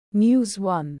News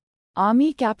 1.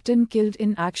 Army captain killed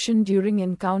in action during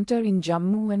encounter in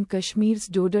Jammu and Kashmir's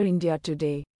Doda, India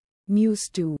today. News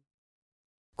 2.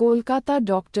 Kolkata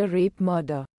doctor rape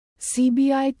murder.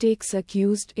 CBI takes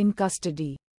accused in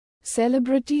custody.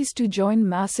 Celebrities to join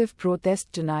massive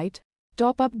protest tonight.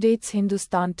 Top updates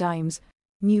Hindustan Times.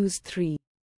 News 3.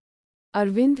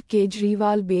 Arvind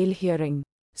Kejriwal bail hearing.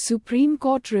 Supreme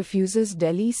Court refuses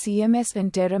Delhi CM's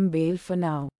interim bail for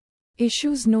now.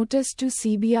 Issues notice to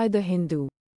CBI. The Hindu.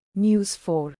 News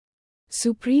 4.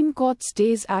 Supreme Court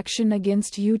stays action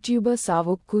against YouTuber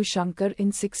Savukku Shankar in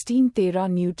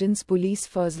 1613 Newton's police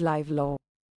first live law.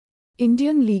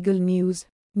 Indian legal news.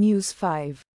 News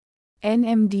 5.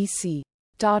 NMDC,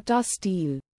 Tata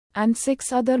Steel, and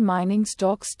 6 other mining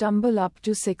stocks tumble up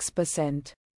to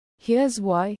 6%. Here's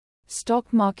why.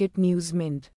 Stock market news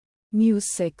mint.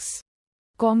 News 6.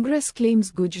 Congress claims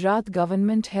Gujarat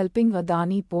government helping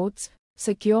Adani Ports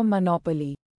secure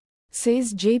monopoly.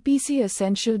 Says JPC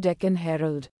Essential. Deccan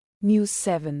Herald. News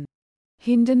 7.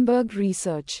 Hindenburg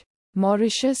Research.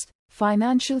 Mauritius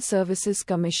Financial Services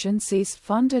Commission says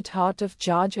fund at heart of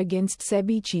charge against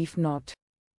SEBI chief not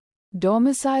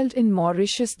domiciled in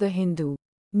Mauritius. The Hindu.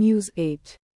 News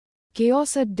 8.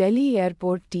 Chaos at Delhi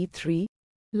Airport T3.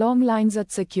 Long lines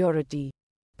at security.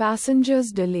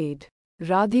 Passengers delayed.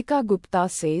 Radhika Gupta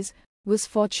says, was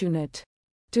fortunate.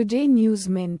 Today News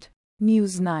Mint.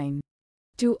 News 9.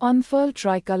 To unfurl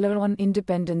tricolour on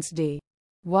Independence Day.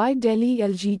 Why Delhi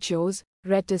LG chose,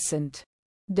 reticent.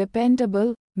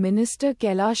 Dependable, Minister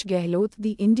Kailash Gehlot.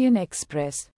 The Indian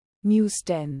Express. News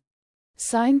 10.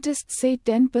 Scientists say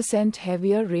 10%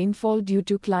 heavier rainfall due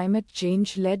to climate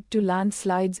change led to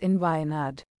landslides in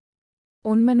Wayanad.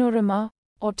 Unmanorama,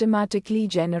 automatically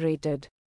generated.